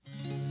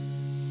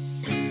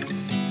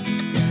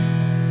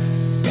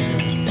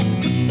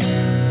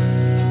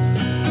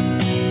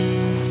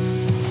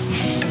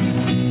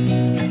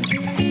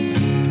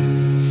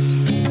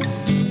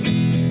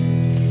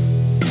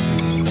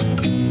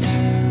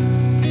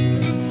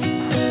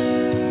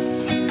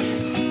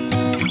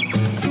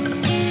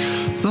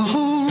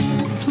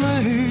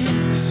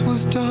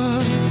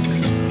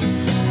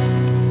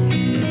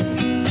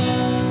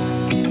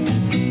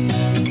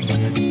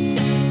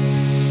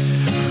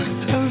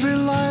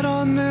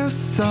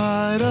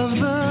light of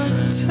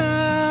the town.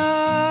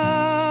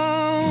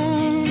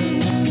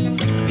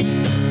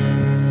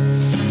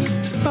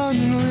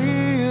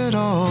 Suddenly it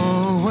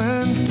all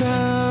went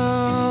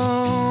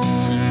down.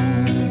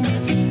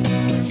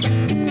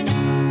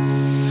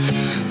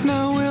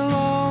 Now we'll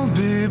all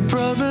be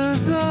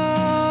brothers of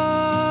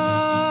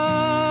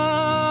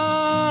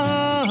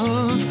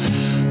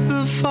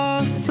the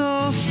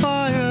fossil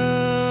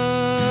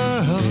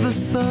fire of the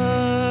sun.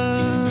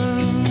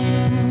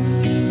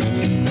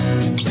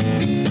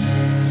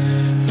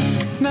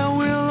 Now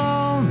we'll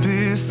all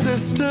be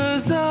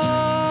sisters of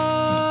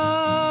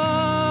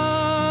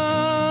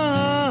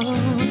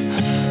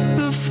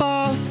the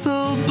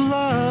fossil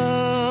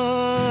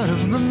blood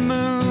of the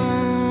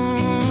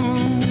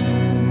moon.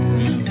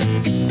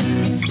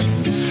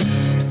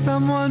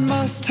 Someone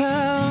must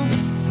have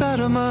set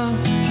 'em up.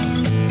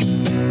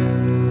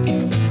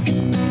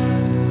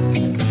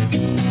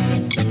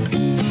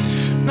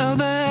 Now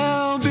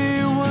they'll be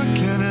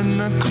working in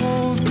the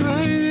cold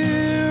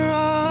gray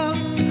rock.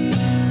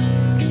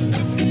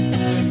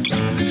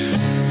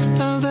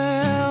 Now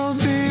they'll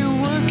be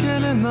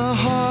working in the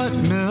hot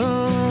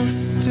mill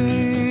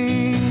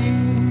steam.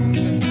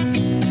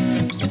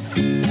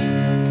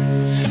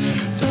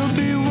 They'll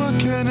be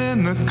working in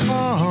the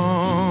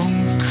concrete,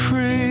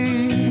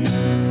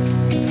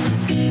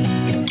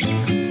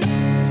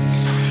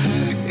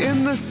 in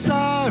the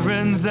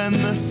sirens and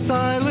the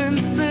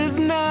silences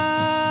now.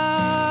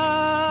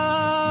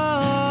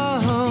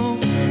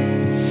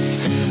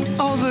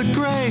 All the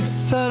great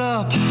set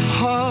up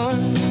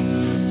hearts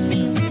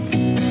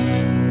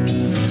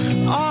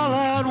all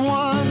at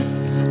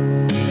once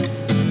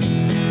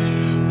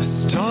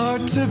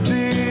start to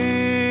beat.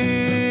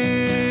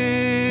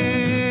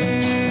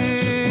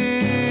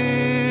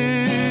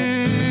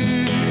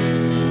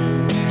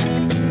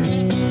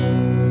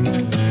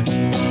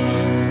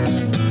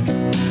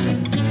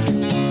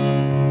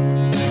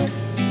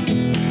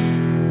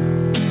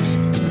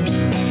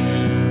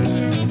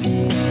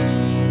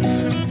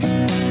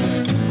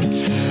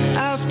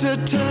 After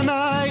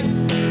tonight,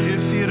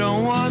 if you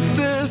don't want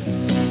this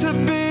to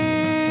be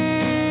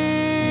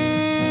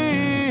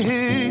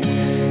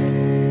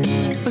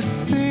a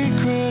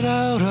secret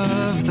out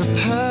of the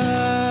past,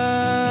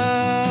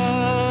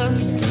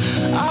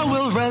 I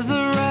will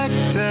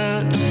resurrect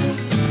it.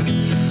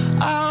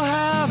 I'll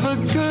have a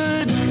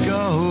good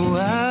go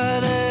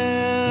at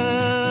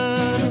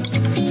it.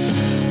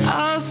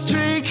 I'll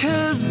streak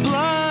his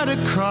blood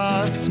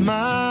across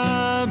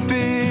my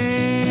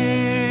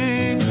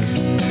beak,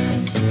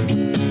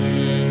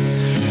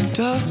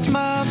 dust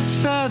my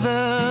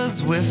feathers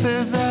with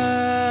his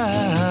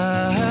ashes,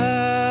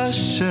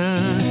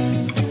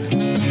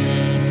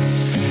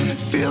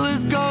 feel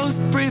his ghost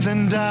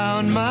breathing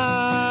down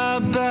my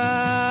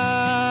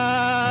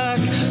back.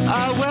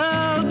 I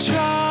will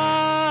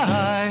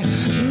try,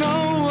 no,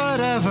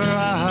 whatever I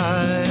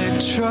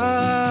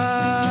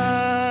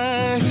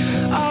try,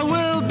 I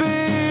will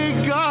be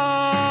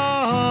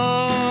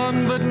gone,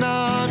 but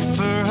not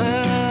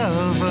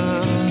forever.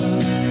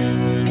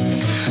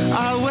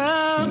 I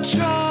will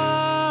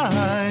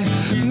try,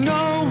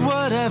 no,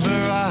 whatever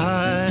I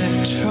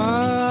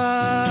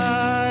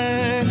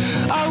try,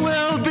 I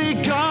will be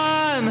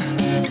gone,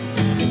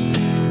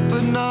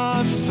 but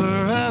not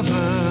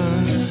forever.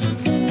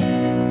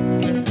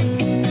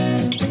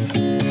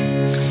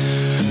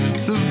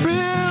 The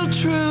real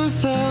truth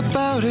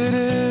about it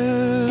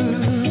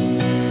is,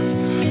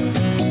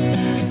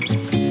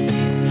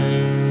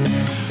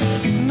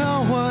 no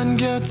one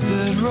gets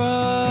it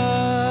right.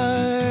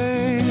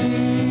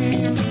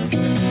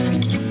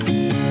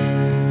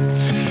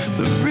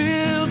 The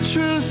real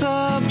truth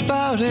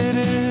about it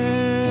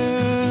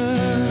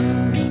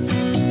is,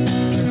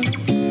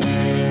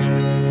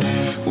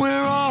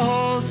 we're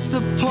all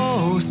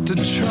supposed to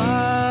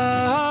try.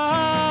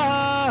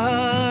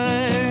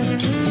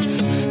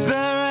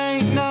 There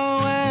ain't no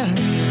end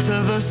to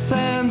the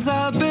sands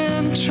I've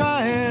been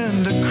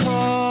trying to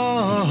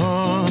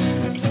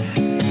cross.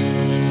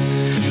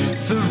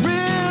 The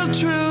real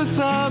truth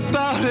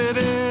about it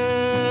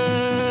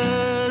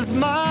is,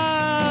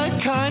 my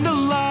kind of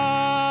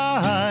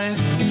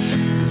life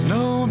is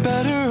no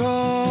better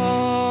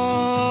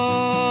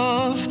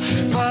off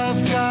if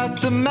I've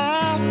got the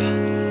map,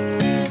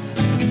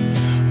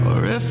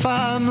 or if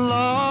I'm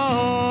lost.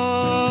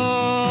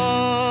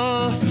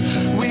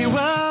 We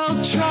will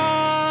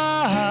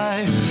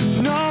try,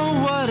 no,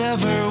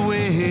 whatever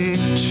we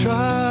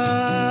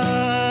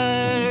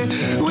try,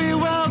 we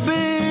will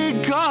be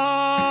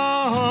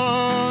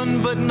gone,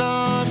 but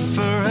not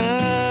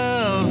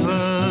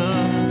forever.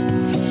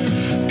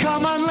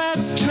 Come on,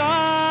 let's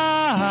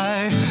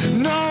try,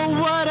 no,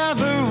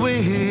 whatever we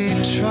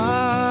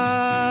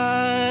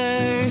try,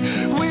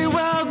 we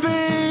will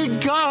be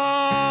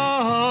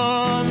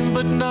gone,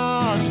 but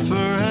not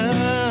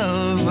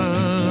forever.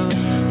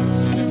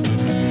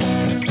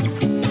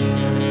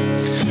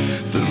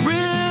 The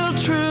real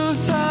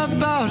truth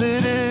about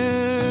it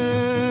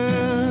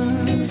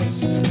is,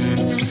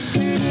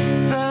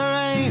 there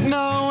ain't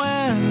no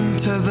end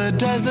to the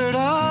desert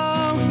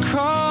of I'll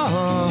cross.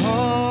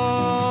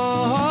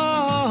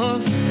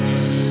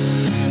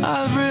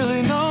 I've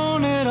really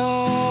known it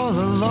all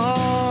along.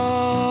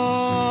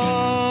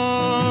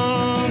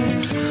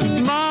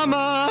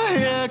 Mama,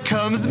 here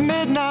comes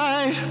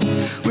midnight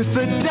with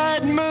the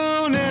dead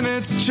moon in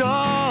its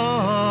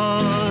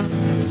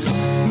jaws.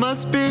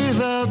 Must be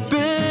the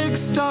big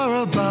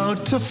star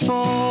about to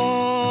fall.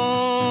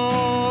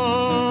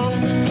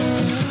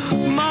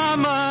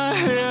 Mama,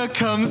 here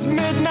comes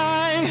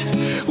midnight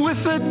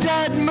with the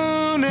dead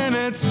moon in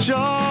its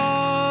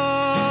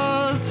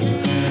jaws.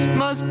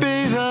 Must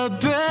be the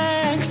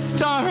big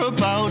star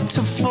about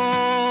to fall.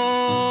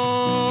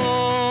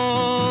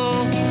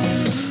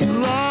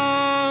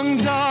 Long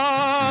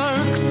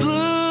dark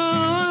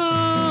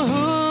blues,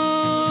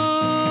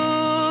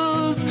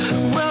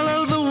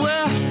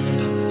 will-o'-the-wisp.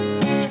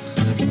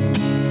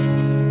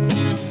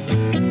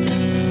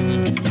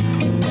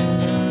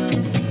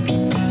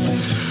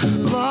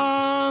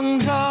 Long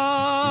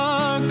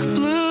dark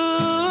blues,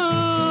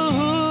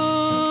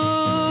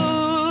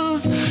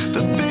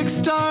 the big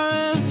star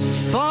is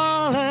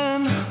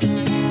falling.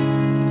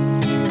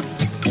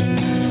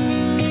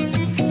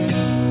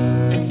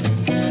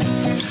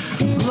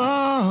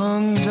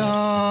 Long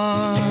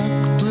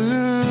dark blues,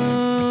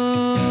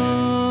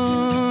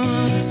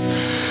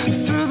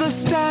 through the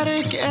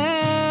static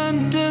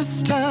and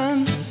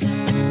distance.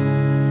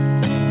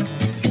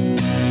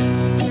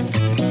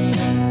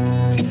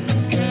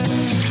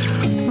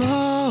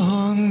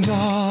 Long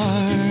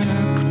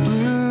dark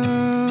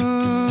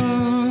blues,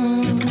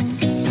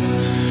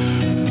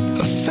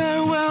 a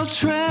farewell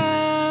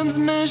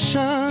transmission.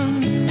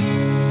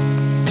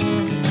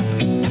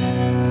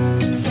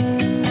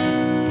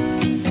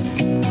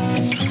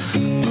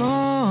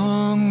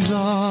 Long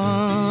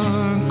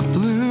dark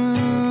blues.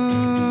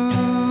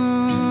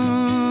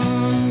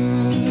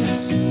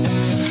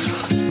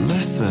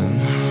 Listen.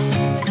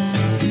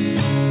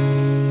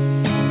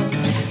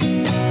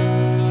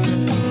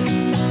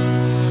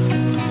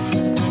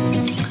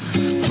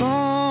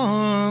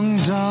 Long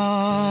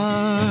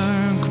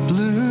dark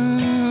blues.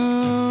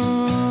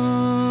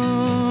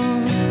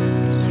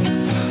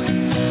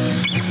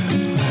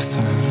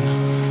 Listen.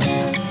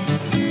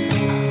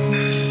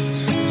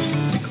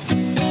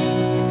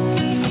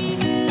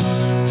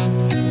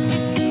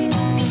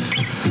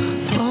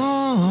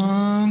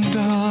 Long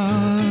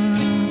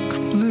dark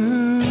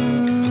blues.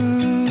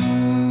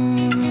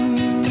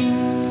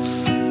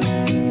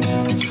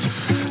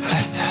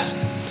 Listen.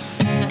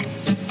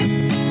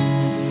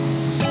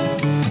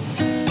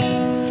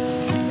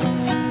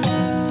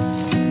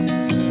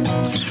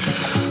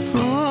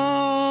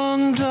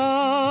 Long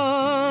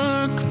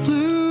dark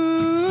blues,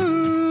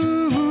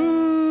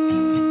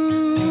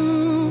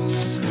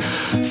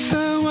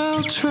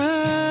 farewell transmission.